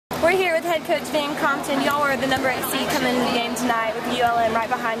We're here with head coach Van Compton. Y'all were the number 8 seed coming into the game tonight with ULM right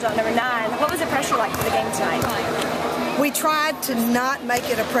behind y'all, number 9. What was the pressure like for the game tonight? We tried to not make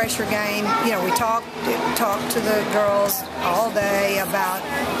it a pressure game. You know, we talked to the girls all day about,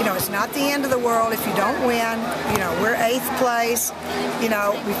 you know, it's not the end of the world if you don't win. You know, we're 8th place. You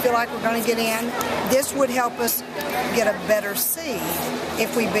know, we feel like we're going to get in. This would help us get a better seed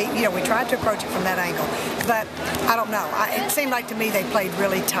if we beat, you know, we tried to approach it from that angle. But I don't know. It seemed like to me they played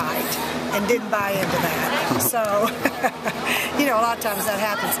really tight and didn't buy into that. So, you know, a lot of times that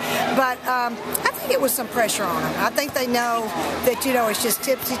happens. But I think it was some pressure on them. I think they know that, you know, it's just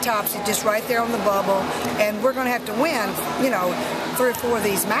tipsy-topsy, just right there on the bubble, and we're going to have to win, you know, 3 or 4 of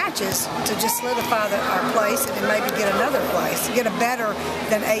these matches to just solidify our place and then maybe get another place, get a better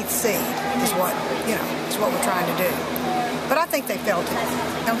than 8th seed is what, you know, is what we're trying to do. But I think they felt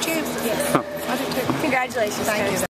it, don't you? Yes. I do too. Congratulations, Thank you.